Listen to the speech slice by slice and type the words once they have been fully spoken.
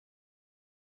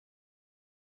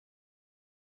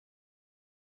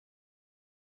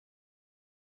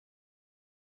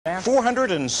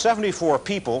474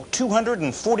 people,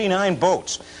 249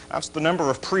 boats. That's the number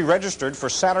of pre-registered for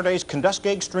Saturday's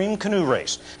Kenduskeag Stream Canoe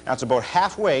Race. That's about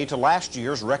halfway to last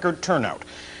year's record turnout.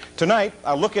 Tonight,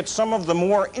 I'll look at some of the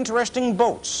more interesting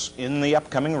boats in the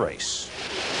upcoming race.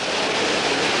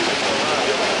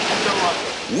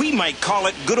 We might call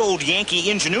it good old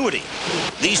Yankee ingenuity.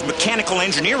 These mechanical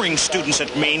engineering students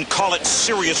at Maine call it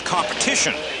serious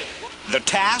competition. The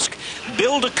task?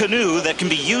 Build a canoe that can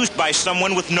be used by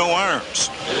someone with no arms.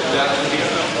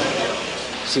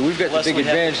 See, we've got the big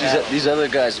advantage. These other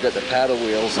guys have got the paddle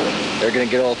wheels, and they're going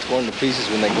to get all torn to pieces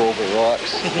when they go over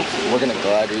rocks. We're going to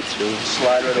glide right through,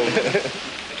 slide right over.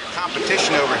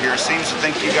 Competition over here seems to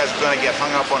think you guys are going to get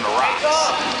hung up on the rocks.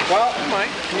 Well, you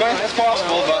might. That's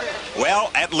possible, but...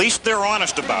 Well, at least they're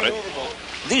honest about it.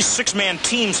 These six-man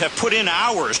teams have put in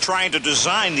hours trying to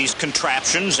design these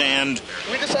contraptions, and...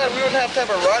 We decided we wouldn't have to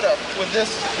have a rudder with this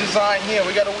design here.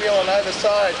 We got a wheel on either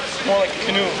side. It's more like a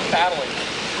canoe paddling.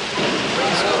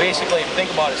 So basically, if you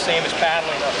think about it, same as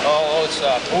paddling. Oh, it's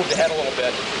moved ahead a little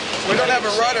bit. We don't have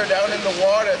a rudder down in the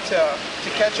water to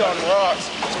catch on rocks.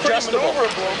 It's pretty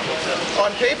maneuverable,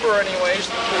 on paper anyways.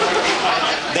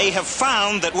 They have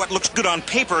found that what looks good on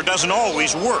paper doesn't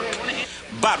always work.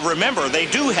 But remember, they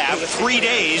do have 3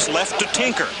 days left to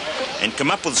tinker and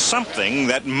come up with something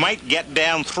that might get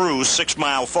down through 6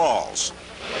 Mile Falls.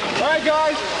 All right,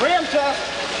 guys, ram test.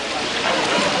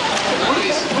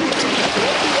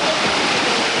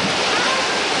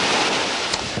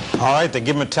 All right, they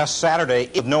give them a test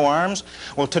Saturday with no arms.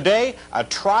 Well, today, a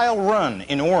trial run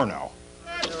in Orono.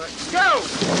 Go!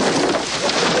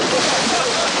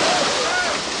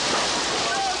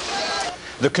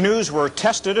 The canoes were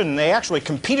tested, and they actually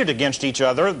competed against each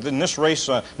other in this race,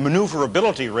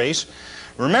 maneuverability race.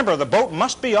 Remember, the boat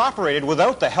must be operated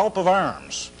without the help of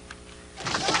arms.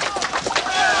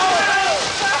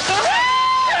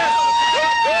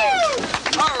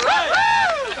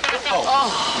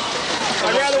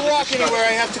 I'd rather walk anywhere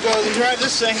I have to go than drive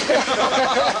this thing.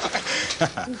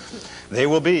 They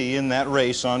will be in that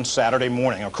race on Saturday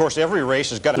morning. Of course, every race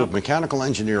has got... Mechanical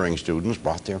engineering students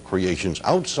brought their creations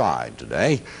outside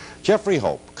today. Jeffrey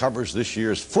Hope covers this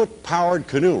year's foot-powered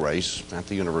canoe race at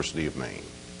the University of Maine.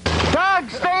 Doug,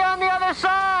 stay on the other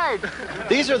side!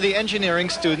 These are the engineering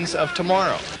students of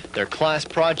tomorrow. Their class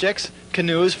projects,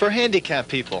 canoes for handicapped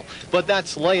people. But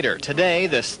that's later. Today,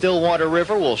 the Stillwater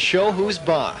River will show who's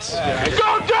boss.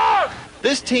 Go, Doug!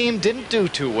 This team didn't do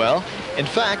too well. In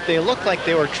fact, they looked like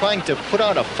they were trying to put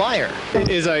out a fire.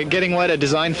 Is getting wet a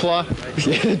design flaw?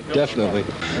 Yeah, definitely.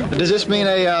 Does this mean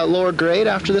a lower grade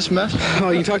after this mess?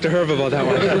 Oh, you can talk to Herb about that one.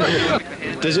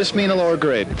 Does this mean a lower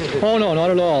grade? Oh, no,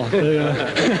 not at all.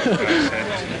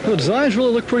 The designs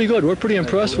really look pretty good. We're pretty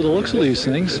impressed with the looks of these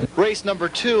things. Race number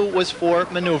 2 was for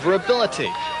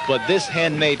maneuverability, but this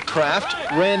handmade craft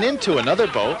ran into another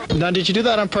boat. Now, did you do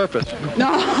that on purpose?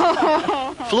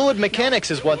 No! Fluid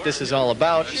mechanics is what this is all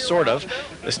about, sort of.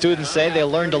 The students say they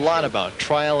learned a lot about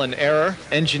trial and error,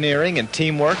 engineering, and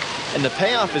teamwork, and the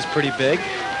payoff is pretty big.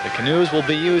 The canoes will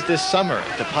be used this summer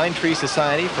at the Pine Tree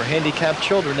Society for Handicapped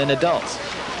Children and Adults.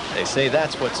 They say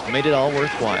that's what's made it all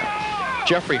worthwhile.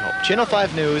 Jeffrey Hope, Channel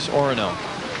 5 News, Orono.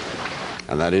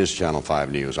 And that is Channel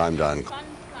 5 News. I'm done.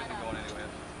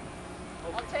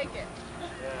 I'll take it.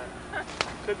 Yeah.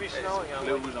 Could be snowing out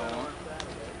there. I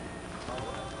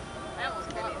almost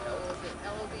did it though. Was it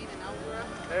Elohim and Alvera?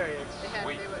 There he is. They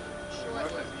were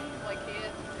short, like here.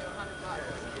 They were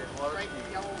 $100. Right,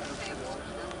 yellow and pink.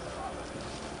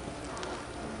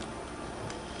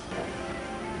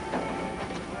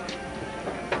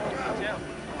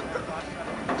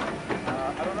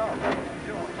 I don't know.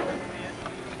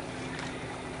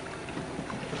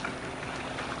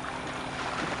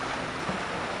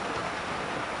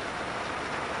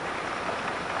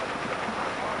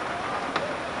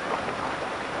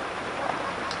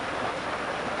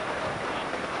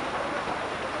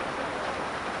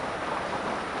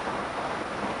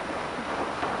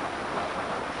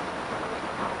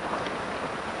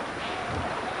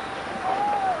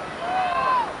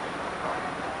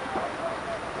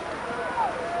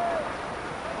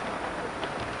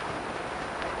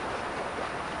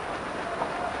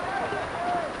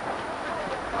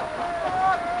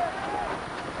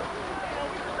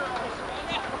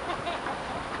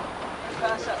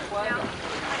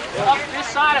 Up this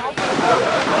side.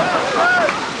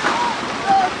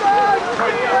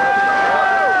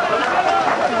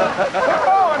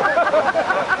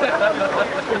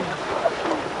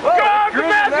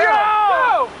 Go,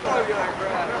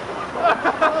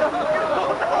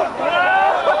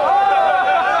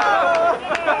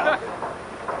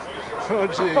 Oh,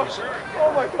 jeez.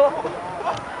 Oh, my God.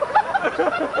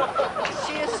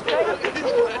 She is straight.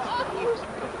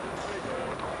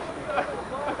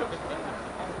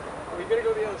 We gotta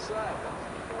go the other side.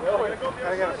 No, we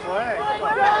gotta get a flag.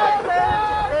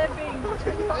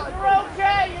 You're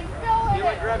okay. You're still in You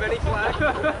want to grab any flag?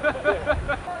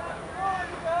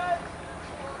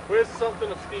 Where's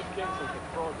something of Steve Kingston to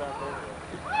throw it back over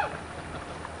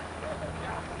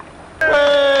there?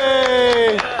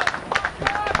 Hey!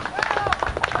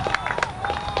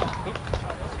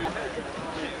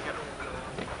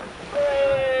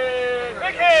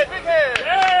 Big hit! Big hit!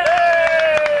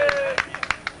 Hey!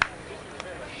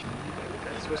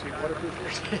 It's supposed to be waterproof for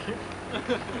your team.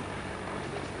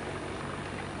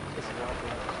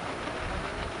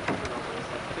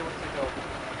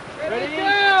 Ready, go!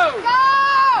 Go!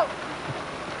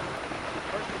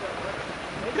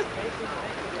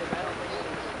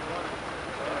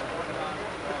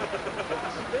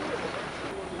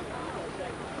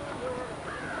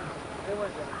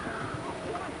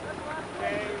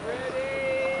 Okay, ready,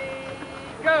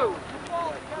 go!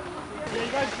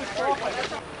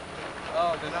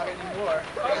 Oh, they're not anymore.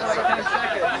 Like 10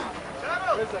 seconds.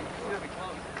 Wait a second. It's gonna be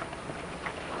close.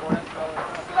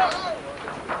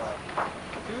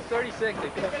 2:36.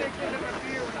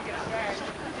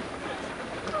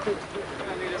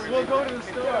 We'll go to the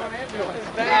store on ambulance.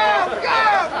 Go!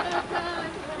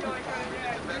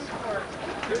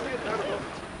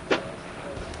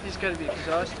 He's gotta be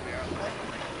exhausted.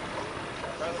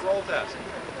 Try the roll test.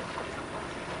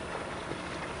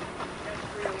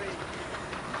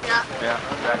 Yeah,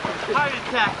 exactly. Heart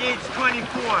attack, age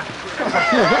 24.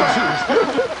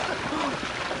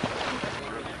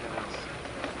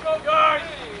 Go, guys!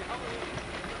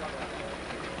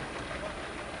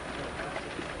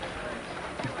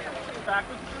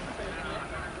 Backwards.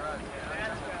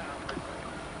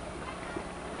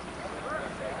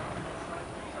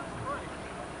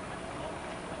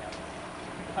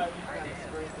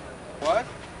 What?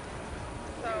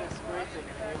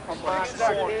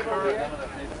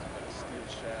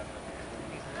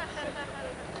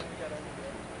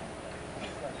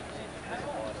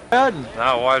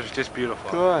 No, water's just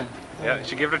beautiful. Good. Yeah, you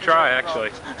should give it a try,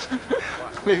 actually.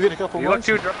 Maybe in a couple You look months.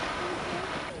 too dry.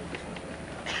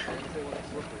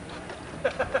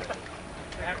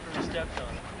 After we stepped on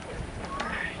it.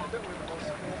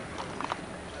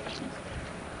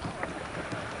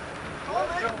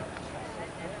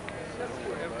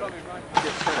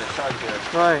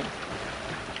 Right.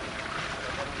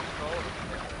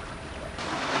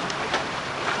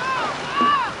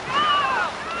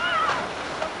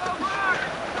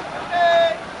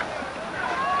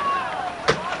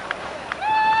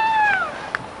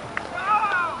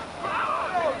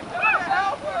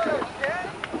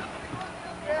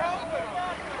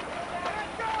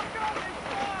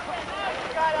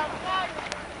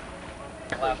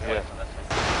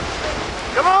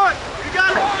 Come on! You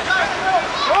got it!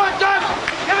 Go on, Doug!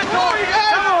 Give it to him!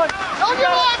 Come on! Don't give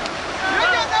up! You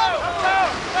got that!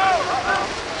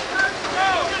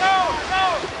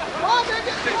 Come on,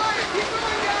 baby! Keep going! Keep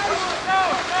going, guys!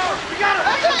 You got it!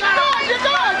 That's it! Go! You're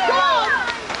done! Go!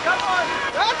 Come on!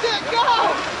 That's it! Go!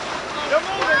 You're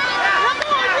moving! You're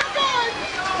going! You're going!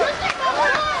 You're going!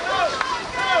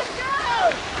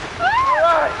 All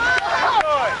right!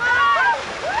 Good!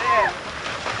 Yeah!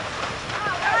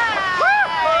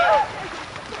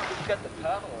 Got the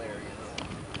paddle areas.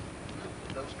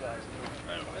 Those guys do.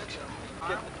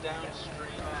 Get the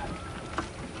downstream.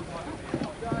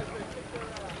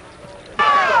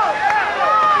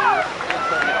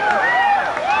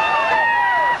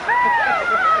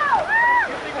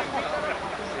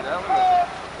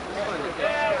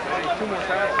 Two more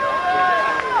times.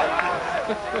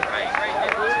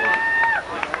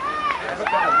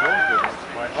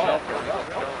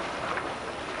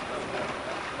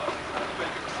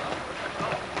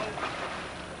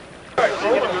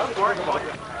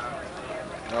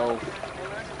 No.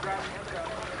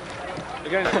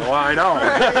 Well, I know.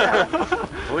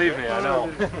 Believe me, I know.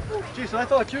 Jeez, I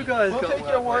thought you guys We'll got take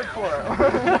your word for it.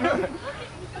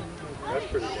 That's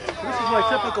pretty good. This is my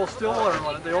typical Stillwater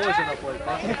one. They always end up like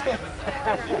that.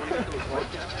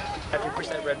 Have you pushed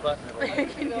that red button?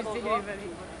 Can you see anybody?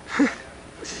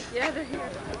 Yeah, they're here.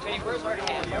 Hey, where's our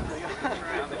hand?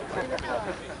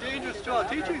 Dangerous job.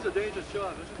 Teaching's a dangerous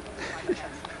job, isn't it?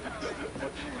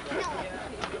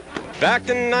 Back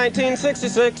in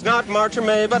 1966, not March or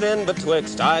May, but in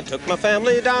betwixt, I took my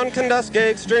family down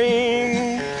Canduskeg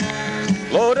Stream.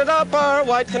 Loaded up our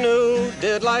white canoe,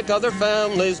 did like other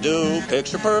families do,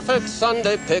 picture perfect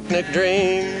Sunday picnic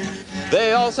dream.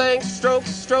 They all sang, stroke,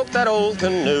 stroke that old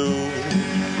canoe.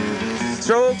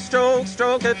 Stroke, stroke,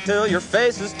 stroke it till your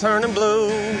face is turning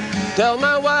blue. Tell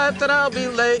my wife that I'll be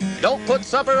late. Don't put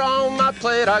supper on my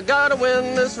plate. I gotta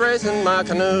win this race in my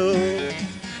canoe.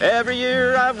 Every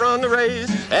year I've run the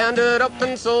race, ended up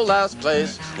in sole last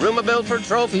place. Room I built for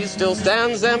trophies still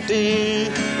stands empty.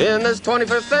 In this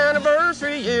 25th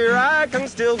anniversary year, I can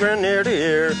still grin ear to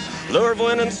ear. Lure of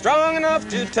winning strong enough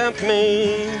to tempt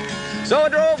me. So I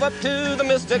drove up to the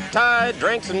Mystic Tide,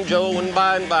 drank some Joe, and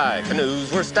by,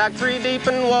 canoes were stacked 3 deep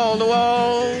and wall to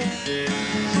wall.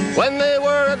 When they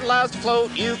were at last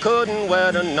afloat, you couldn't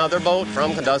wet another boat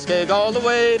from Kentuskeg all the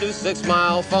way to 6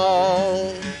 Mile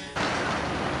Fall.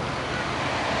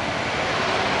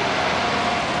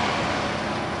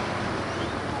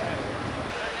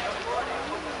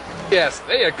 Yes,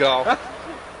 there you go.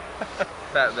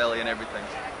 Fat belly and everything.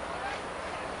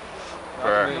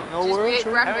 No worries. We ate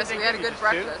breakfast. We had a good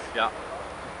breakfast. Yeah.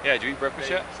 Yeah, did you eat breakfast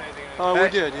yet? We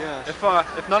did, yeah.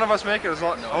 If none of us make it, I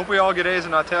hope we all get A's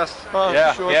in our test.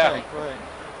 Yeah, sure thing. Right.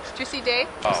 Did you see Dave?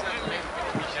 Oh.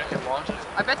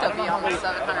 I bet there'll be almost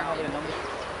 700 people.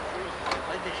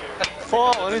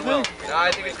 Fall, anything? No,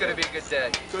 I think it's going to be a good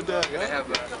day. Good day, We're going to have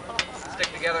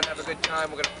stick together and have a good time.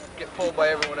 We're going to get pulled by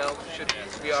everyone else. It should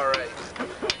be all right.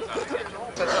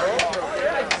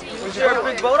 Was your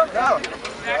big boat up? No.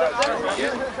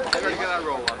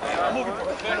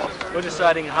 We're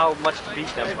deciding how much to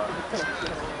beat them by.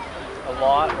 A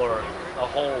lot or a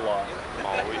whole lot?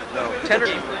 No. 10 or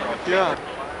 8. Yeah.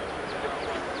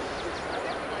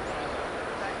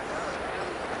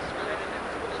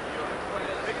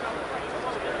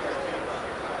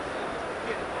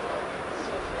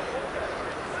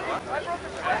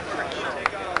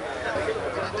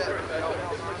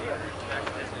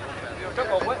 Took a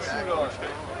wetsuit on.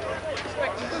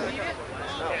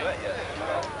 Not wet yet.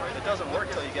 It doesn't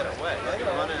work till you get it wet. You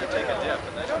can run in and take a dip,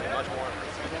 and then it'll be much warmer.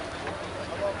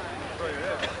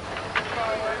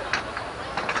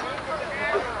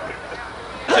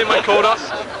 Take my coat off.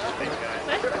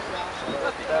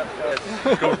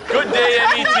 Good day,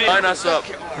 MET. Line us up.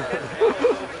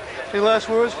 Any last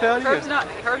words, Patty? Herb's not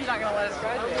going to let us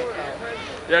graduate.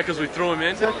 Yeah, because we threw him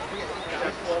in.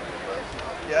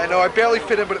 Yeah, I know, I barely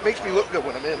fit in, but it makes me look good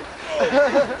when I'm in.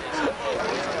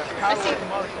 I see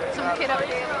some kid up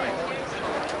there.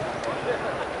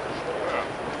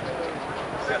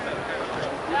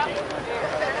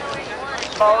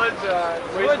 College,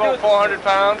 weighs about 400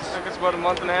 pounds. Took us about a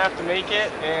month and a half to make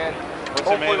it, and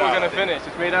hopefully we're going to finish.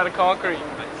 It's made out of concrete.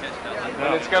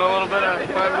 And it's got a little bit of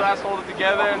fiberglass hold it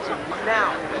together. And so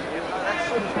now.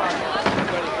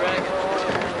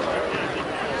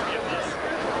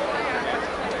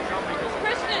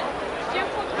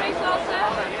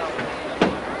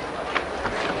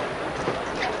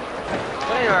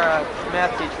 Our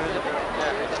math teacher, is it?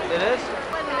 Yeah. It is?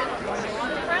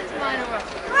 Friends of mine who were...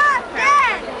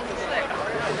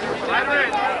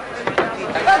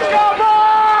 Let's go,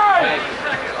 boys!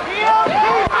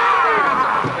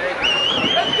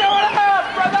 Let's go it up,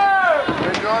 brother!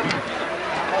 Hey, John.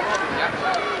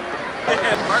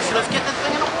 Marcy, let's get this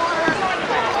thing in the water.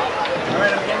 All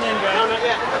right, I'm getting in, guys. No, not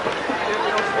yet.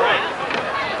 Right.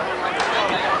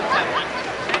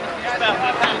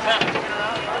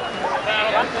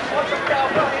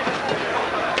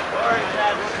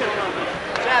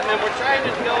 Chad, man, we're trying to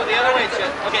go the other way,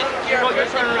 Chad. Okay, you're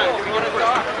turning around. You're going to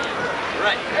start.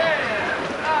 Right.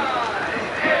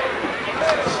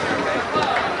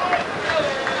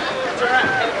 Turn around.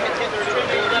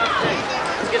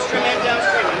 Let's get string hand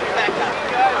downstream. Back up.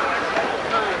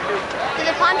 Did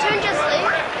the pontoon just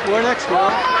leave? We're next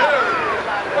one.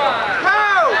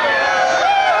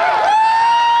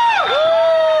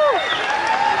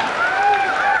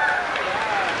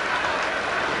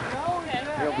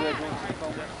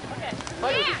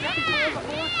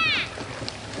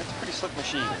 That's a pretty slick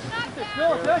machine.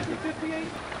 No, it's actually 58.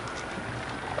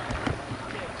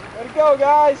 Let it go,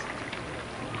 guys.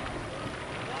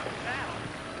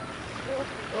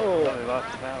 Oh, they lost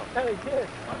the did.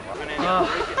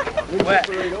 Wet.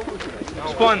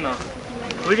 It's fun though.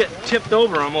 We get tipped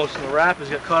over almost in the rapids,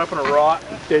 got caught up in a rock.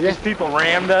 These people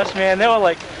rammed us, man. They were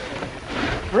like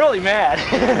really mad.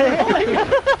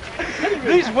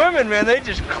 These women, man, they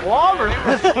just clobbered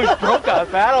us. We broke our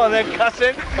paddle and then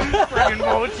cussing. Friggin'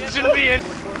 boats, you shouldn't be in.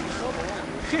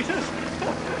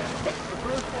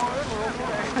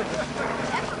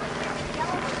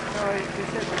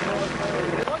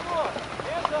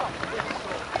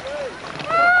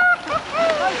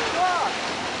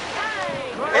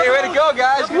 Hey, way to go,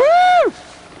 guys. Woo!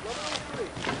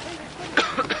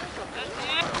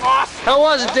 Awesome. How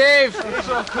was it, Dave?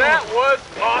 That was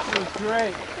awesome.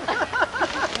 Great.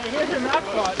 Hey, here's your map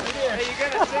spot. Right here. Hey, you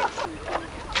got a 6?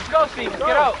 go, Steve. Get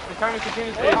out. The timer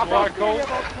continues to pop water cold.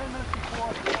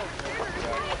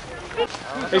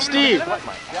 Hey, Steve.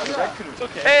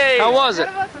 Hey! How was it?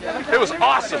 It was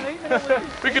awesome.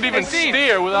 We could even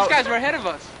steer without... These guys were ahead of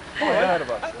us. ahead of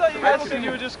us. I thought you guys said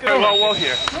you were just going Well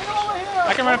here.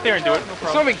 I can run up there and do it. No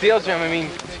It's no big deal, Jim. I mean,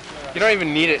 you don't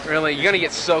even need it, really. You're going to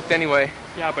get soaked anyway.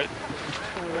 Yeah, but...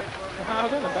 I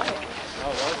was in the back.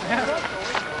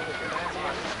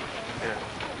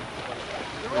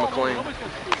 McLean.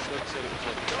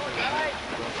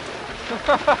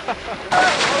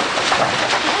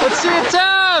 Let's see it,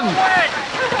 Tom!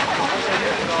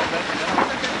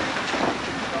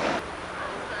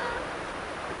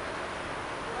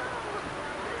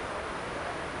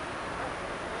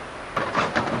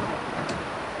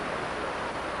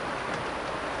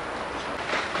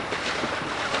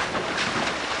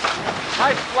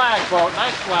 Nice flag, boat.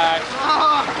 Nice flag.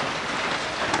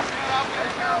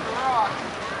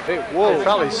 Hey, whoa. They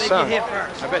probably sunk. I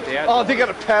bet they had. Oh, they got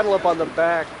a paddle up on the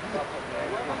back.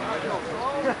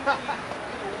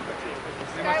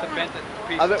 They must have bent it.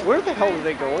 Where the hell are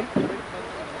they going?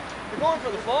 They're going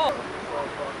for the fall.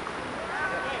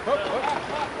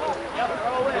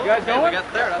 You guys going?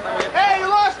 Hey, you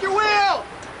lost your wheel!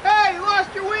 Hey, you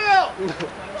lost your wheel!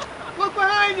 Look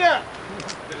behind you!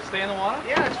 Did it stay in the water?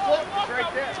 Yeah, it's floating. It's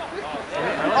right there.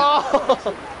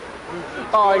 Oh!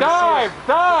 Oh, I Dive!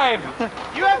 Dive!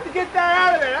 You have to get that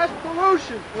out of there. That's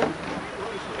pollution.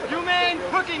 Humane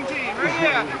cooking team, right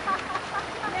here.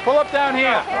 Pull up down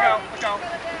here.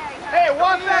 Hey,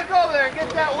 walk back over there and get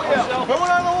that wheel. Going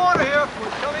on the water here.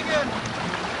 We're coming in.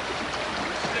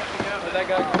 Where'd that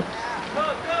guy go?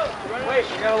 Wait,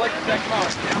 we gotta let the deck come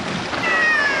out.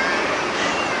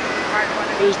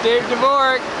 There's Dave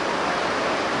DeVork.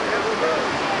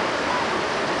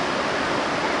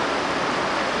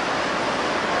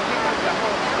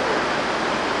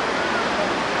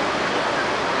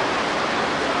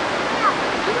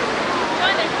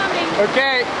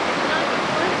 Okay.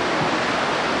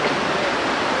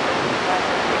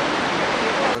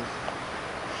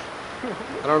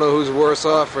 I don't know who's worse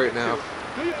off right now.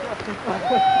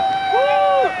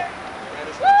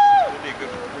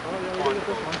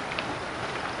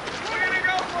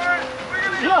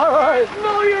 All right.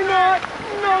 No, you're not.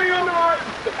 No, you're not.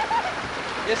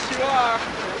 Yes, you are.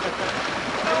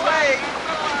 No way.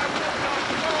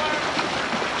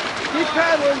 Keep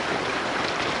paddling.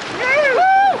 Woo!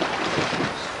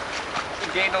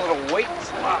 Gained a little weight.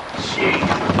 Wow, You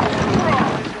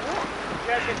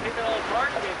guys can take it all apart?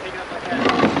 You can take it up like that.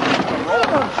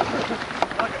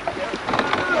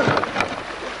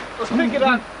 Let's pick it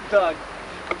up, Doug.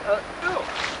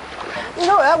 You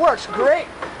know, that works great.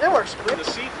 It works The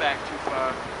seat back too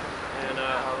far. And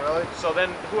really? So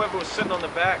then whoever was sitting on the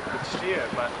back could steer.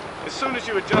 But as soon as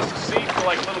you adjust the seat for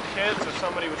like little kids or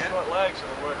somebody with short legs,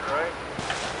 it'll work, right?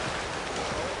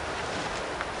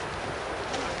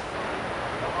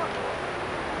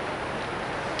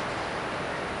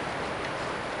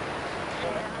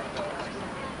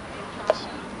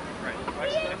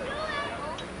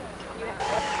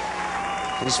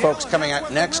 These folks coming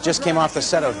out next just came off the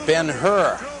set of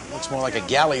Ben-Hur. Looks more like a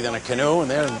galley than a canoe, and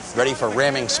they're ready for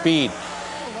ramming speed.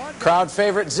 Crowd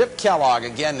favorite Zip Kellogg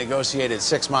again negotiated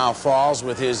 6 Mile Falls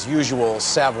with his usual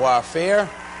savoir-faire,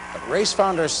 but race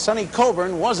founder Sonny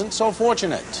Coburn wasn't so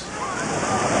fortunate.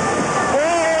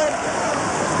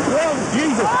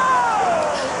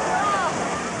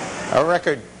 A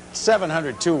record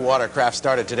 702 Watercraft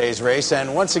started today's race,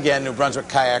 and once again, New Brunswick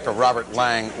kayaker Robert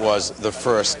Lang was the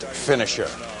first finisher.